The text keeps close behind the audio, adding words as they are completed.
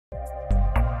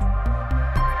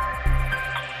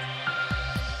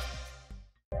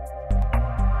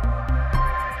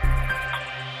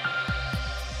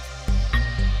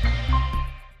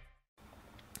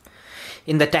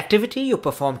In that activity you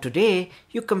perform today,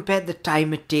 you compare the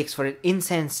time it takes for an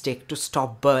incense stick to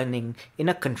stop burning in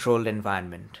a controlled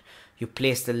environment. You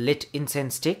place the lit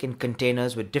incense stick in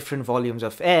containers with different volumes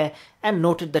of air and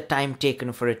noted the time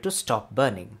taken for it to stop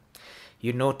burning.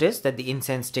 You noticed that the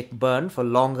incense stick burned for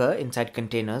longer inside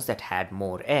containers that had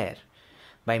more air.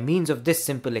 By means of this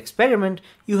simple experiment,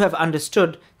 you have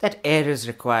understood that air is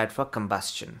required for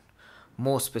combustion.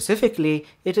 More specifically,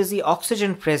 it is the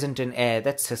oxygen present in air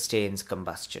that sustains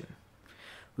combustion.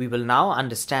 We will now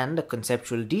understand the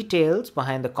conceptual details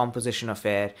behind the composition of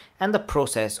air and the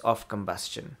process of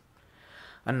combustion.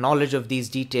 A knowledge of these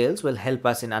details will help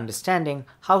us in understanding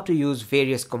how to use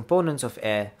various components of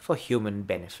air for human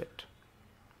benefit.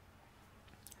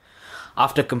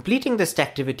 After completing this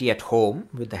activity at home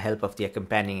with the help of the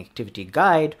accompanying activity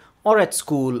guide or at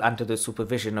school under the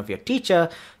supervision of your teacher,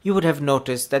 you would have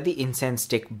noticed that the incense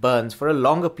stick burns for a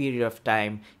longer period of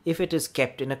time if it is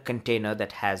kept in a container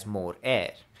that has more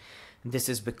air. This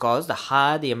is because the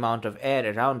higher the amount of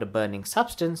air around a burning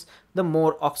substance, the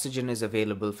more oxygen is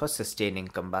available for sustaining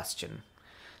combustion.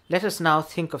 Let us now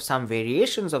think of some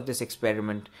variations of this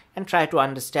experiment and try to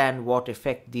understand what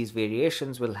effect these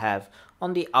variations will have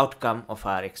on the outcome of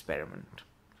our experiment.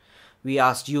 We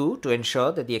asked you to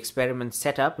ensure that the experiment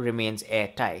setup remains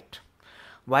airtight.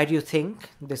 Why do you think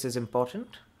this is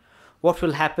important? What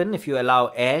will happen if you allow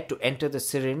air to enter the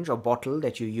syringe or bottle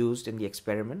that you used in the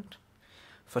experiment?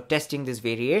 For testing these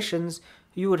variations,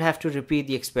 you would have to repeat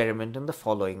the experiment in the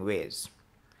following ways.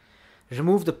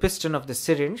 Remove the piston of the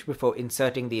syringe before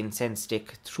inserting the incense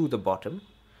stick through the bottom.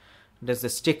 Does the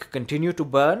stick continue to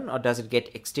burn or does it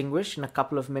get extinguished in a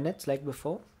couple of minutes like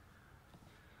before?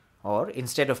 Or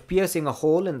instead of piercing a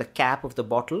hole in the cap of the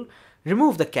bottle,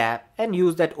 remove the cap and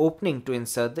use that opening to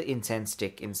insert the incense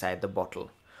stick inside the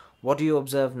bottle. What do you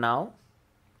observe now?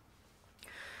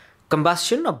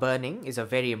 Combustion or burning is a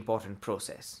very important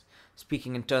process.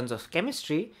 Speaking in terms of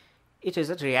chemistry, it is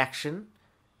a reaction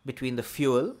between the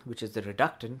fuel, which is the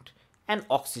reductant, and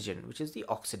oxygen, which is the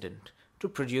oxidant, to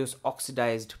produce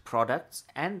oxidized products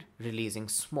and releasing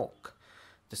smoke.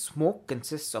 The smoke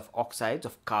consists of oxides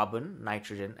of carbon,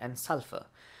 nitrogen, and sulfur.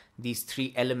 These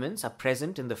three elements are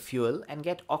present in the fuel and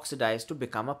get oxidized to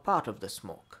become a part of the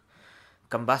smoke.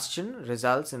 Combustion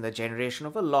results in the generation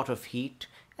of a lot of heat,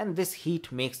 and this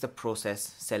heat makes the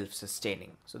process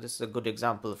self-sustaining. So this is a good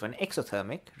example of an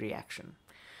exothermic reaction.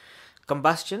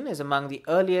 Combustion is among the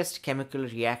earliest chemical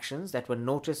reactions that were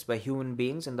noticed by human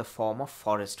beings in the form of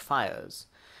forest fires.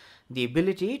 The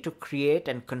ability to create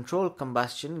and control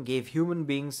combustion gave human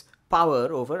beings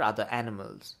power over other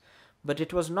animals. But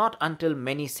it was not until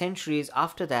many centuries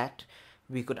after that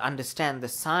we could understand the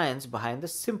science behind the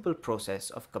simple process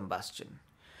of combustion.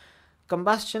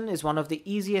 Combustion is one of the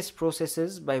easiest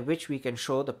processes by which we can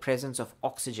show the presence of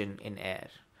oxygen in air.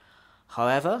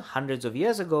 However, hundreds of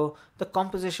years ago, the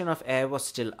composition of air was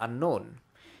still unknown.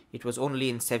 It was only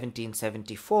in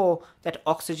 1774 that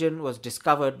oxygen was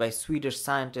discovered by Swedish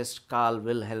scientist Carl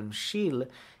Wilhelm Scheele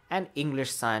and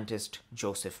English scientist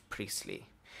Joseph Priestley.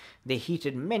 They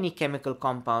heated many chemical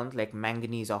compounds like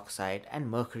manganese oxide and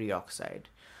mercury oxide.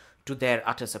 To their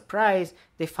utter surprise,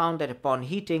 they found that upon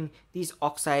heating, these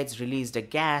oxides released a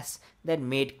gas that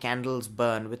made candles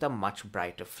burn with a much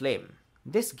brighter flame.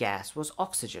 This gas was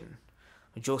oxygen.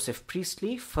 Joseph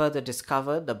Priestley further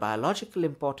discovered the biological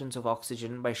importance of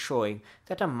oxygen by showing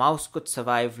that a mouse could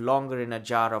survive longer in a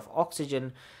jar of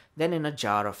oxygen than in a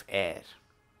jar of air.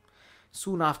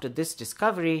 Soon after this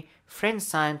discovery, French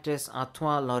scientist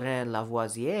Antoine-Laurent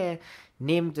Lavoisier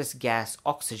named this gas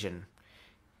oxygen,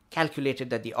 calculated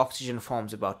that the oxygen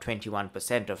forms about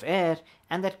 21% of air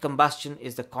and that combustion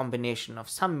is the combination of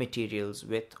some materials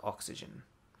with oxygen.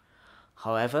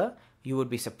 However, you would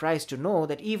be surprised to know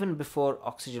that even before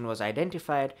oxygen was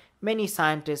identified, many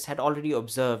scientists had already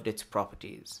observed its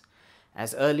properties.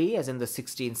 As early as in the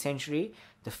 16th century,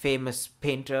 the famous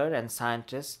painter and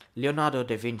scientist Leonardo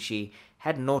da Vinci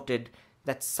had noted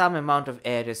that some amount of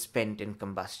air is spent in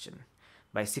combustion.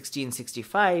 By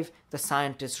 1665, the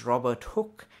scientist Robert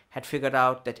Hooke had figured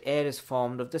out that air is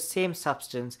formed of the same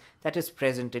substance that is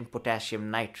present in potassium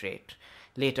nitrate,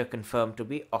 later confirmed to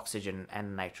be oxygen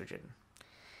and nitrogen.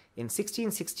 In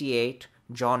 1668,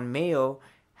 John Mayo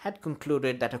had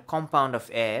concluded that a compound of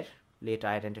air, later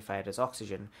identified as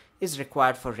oxygen, is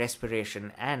required for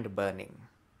respiration and burning.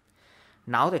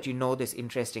 Now that you know this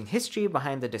interesting history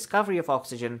behind the discovery of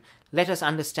oxygen, let us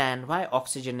understand why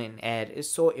oxygen in air is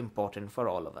so important for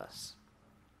all of us.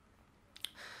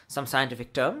 Some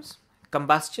scientific terms.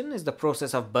 Combustion is the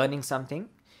process of burning something.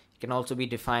 Can also be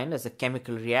defined as a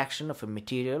chemical reaction of a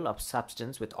material or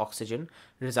substance with oxygen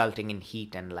resulting in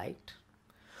heat and light.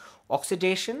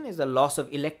 Oxidation is the loss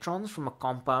of electrons from a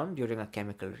compound during a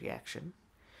chemical reaction.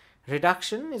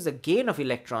 Reduction is the gain of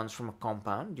electrons from a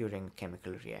compound during a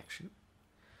chemical reaction.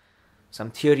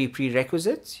 Some theory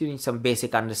prerequisites: you need some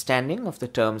basic understanding of the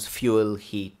terms fuel,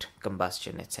 heat,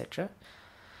 combustion, etc.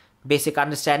 Basic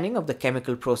understanding of the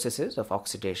chemical processes of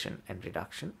oxidation and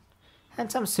reduction. And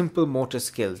some simple motor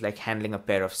skills like handling a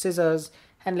pair of scissors,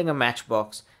 handling a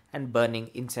matchbox, and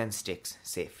burning incense sticks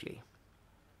safely.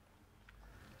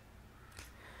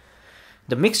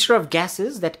 The mixture of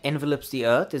gases that envelops the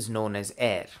earth is known as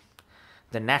air.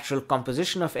 The natural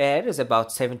composition of air is about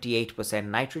 78%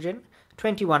 nitrogen,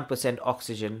 21%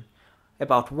 oxygen,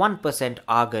 about 1%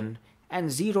 argon, and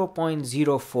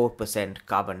 0.04%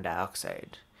 carbon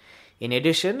dioxide. In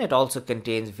addition, it also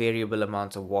contains variable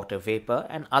amounts of water vapor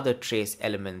and other trace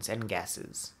elements and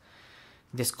gases.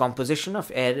 This composition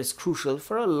of air is crucial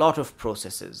for a lot of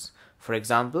processes. For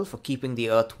example, for keeping the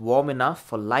earth warm enough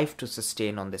for life to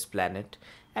sustain on this planet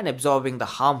and absorbing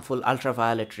the harmful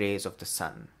ultraviolet rays of the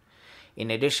sun.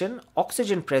 In addition,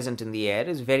 oxygen present in the air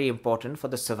is very important for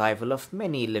the survival of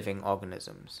many living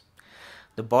organisms.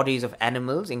 The bodies of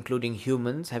animals, including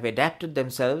humans, have adapted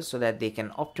themselves so that they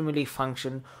can optimally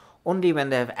function only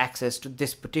when they have access to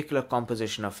this particular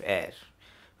composition of air,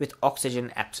 with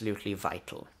oxygen absolutely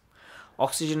vital.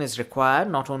 Oxygen is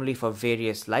required not only for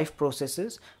various life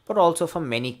processes, but also for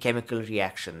many chemical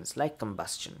reactions like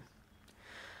combustion.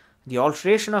 The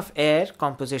alteration of air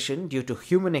composition due to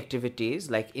human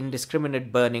activities like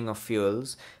indiscriminate burning of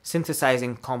fuels,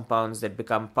 synthesizing compounds that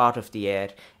become part of the air,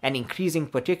 and increasing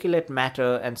particulate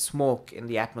matter and smoke in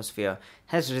the atmosphere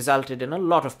has resulted in a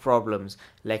lot of problems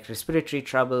like respiratory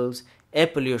troubles, air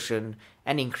pollution,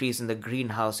 and increase in the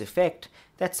greenhouse effect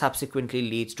that subsequently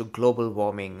leads to global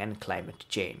warming and climate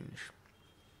change.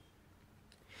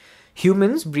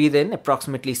 Humans breathe in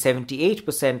approximately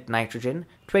 78% nitrogen,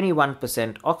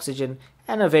 21% oxygen,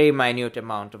 and a very minute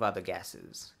amount of other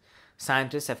gases.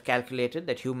 Scientists have calculated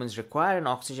that humans require an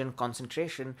oxygen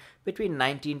concentration between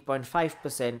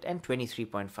 19.5% and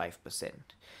 23.5%.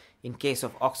 In case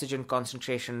of oxygen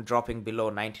concentration dropping below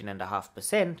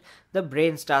 19.5%, the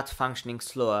brain starts functioning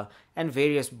slower and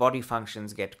various body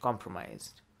functions get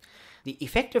compromised. The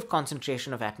effective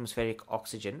concentration of atmospheric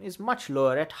oxygen is much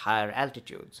lower at higher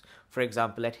altitudes, for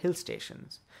example at hill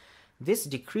stations. This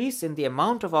decrease in the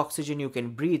amount of oxygen you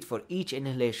can breathe for each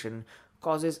inhalation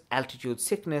causes altitude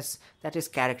sickness that is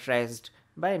characterized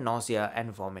by nausea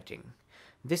and vomiting.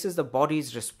 This is the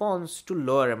body's response to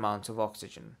lower amounts of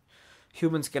oxygen.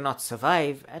 Humans cannot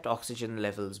survive at oxygen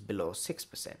levels below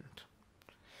 6%.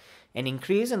 An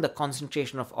increase in the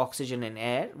concentration of oxygen in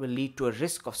air will lead to a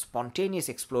risk of spontaneous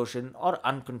explosion or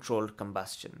uncontrolled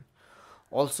combustion.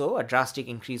 Also, a drastic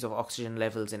increase of oxygen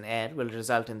levels in air will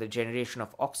result in the generation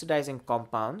of oxidizing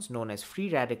compounds known as free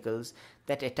radicals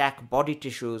that attack body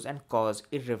tissues and cause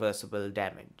irreversible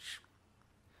damage.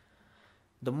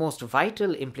 The most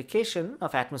vital implication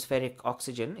of atmospheric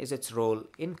oxygen is its role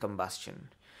in combustion.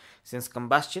 Since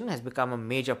combustion has become a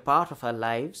major part of our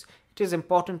lives, it is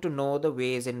important to know the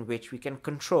ways in which we can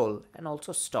control and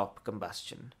also stop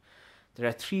combustion. There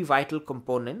are three vital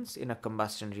components in a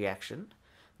combustion reaction: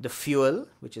 the fuel,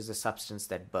 which is the substance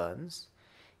that burns,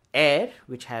 air,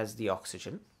 which has the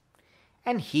oxygen,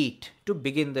 and heat to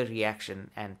begin the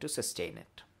reaction and to sustain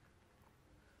it.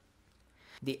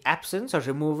 The absence or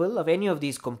removal of any of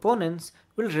these components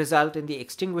will result in the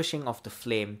extinguishing of the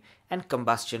flame and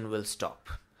combustion will stop.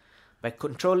 By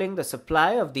controlling the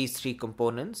supply of these three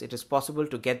components, it is possible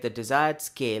to get the desired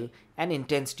scale and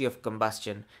intensity of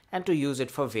combustion and to use it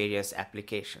for various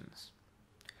applications.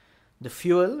 The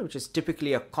fuel, which is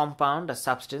typically a compound, a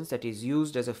substance that is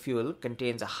used as a fuel,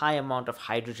 contains a high amount of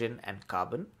hydrogen and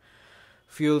carbon.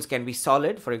 Fuels can be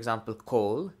solid, for example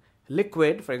coal,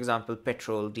 liquid, for example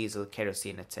petrol, diesel,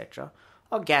 kerosene, etc.,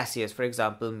 or gaseous, for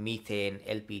example methane,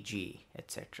 LPG,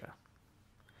 etc.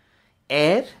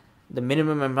 Air. The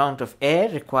minimum amount of air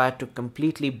required to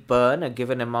completely burn a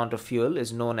given amount of fuel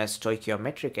is known as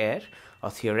stoichiometric air or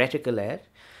theoretical air.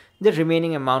 The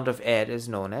remaining amount of air is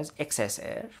known as excess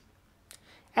air.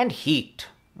 And heat.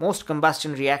 Most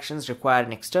combustion reactions require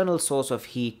an external source of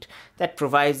heat that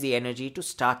provides the energy to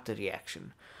start the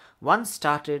reaction. Once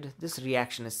started, this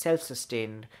reaction is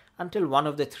self-sustained until one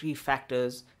of the three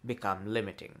factors become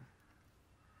limiting.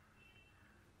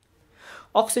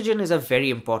 Oxygen is a very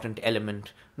important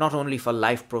element, not only for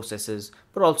life processes,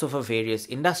 but also for various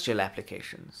industrial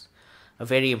applications. A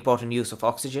very important use of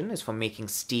oxygen is for making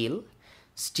steel.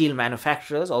 Steel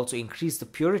manufacturers also increase the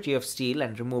purity of steel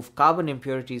and remove carbon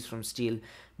impurities from steel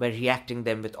by reacting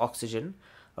them with oxygen,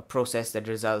 a process that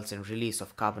results in release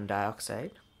of carbon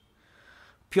dioxide.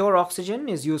 Pure oxygen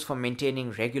is used for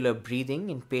maintaining regular breathing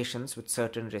in patients with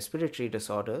certain respiratory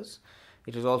disorders.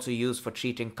 It is also used for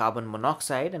treating carbon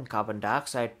monoxide and carbon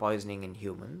dioxide poisoning in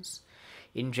humans.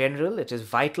 In general, it is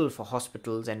vital for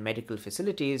hospitals and medical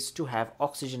facilities to have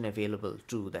oxygen available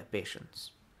to their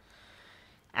patients.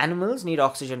 Animals need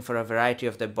oxygen for a variety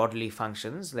of their bodily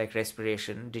functions like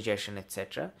respiration, digestion,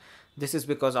 etc. This is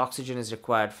because oxygen is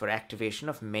required for activation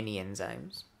of many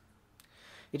enzymes.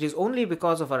 It is only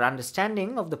because of our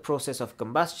understanding of the process of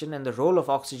combustion and the role of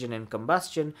oxygen in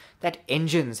combustion that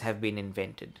engines have been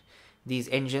invented. These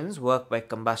engines work by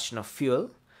combustion of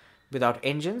fuel. Without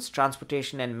engines,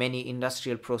 transportation and many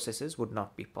industrial processes would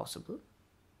not be possible.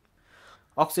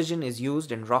 Oxygen is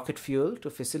used in rocket fuel to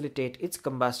facilitate its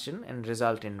combustion and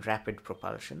result in rapid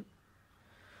propulsion.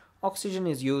 Oxygen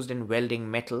is used in welding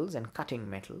metals and cutting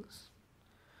metals.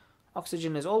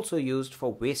 Oxygen is also used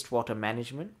for wastewater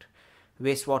management.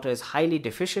 Wastewater is highly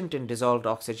deficient in dissolved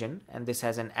oxygen, and this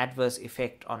has an adverse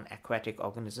effect on aquatic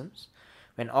organisms.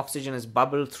 When oxygen is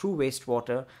bubbled through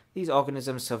wastewater, these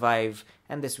organisms survive,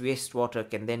 and this wastewater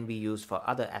can then be used for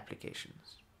other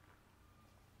applications.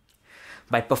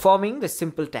 By performing this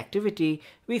simple activity,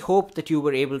 we hope that you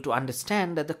were able to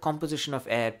understand that the composition of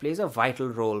air plays a vital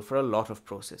role for a lot of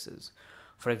processes.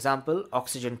 For example,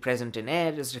 oxygen present in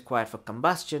air is required for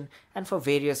combustion and for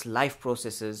various life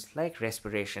processes like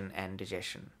respiration and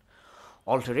digestion.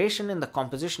 Alteration in the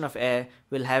composition of air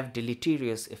will have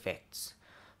deleterious effects.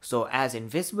 So, as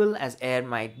invisible as air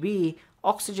might be,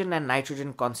 oxygen and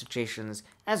nitrogen concentrations,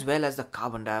 as well as the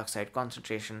carbon dioxide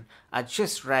concentration, are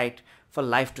just right for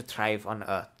life to thrive on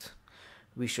Earth.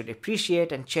 We should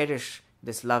appreciate and cherish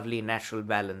this lovely natural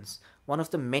balance, one of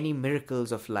the many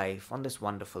miracles of life on this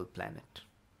wonderful planet.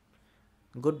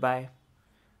 Goodbye.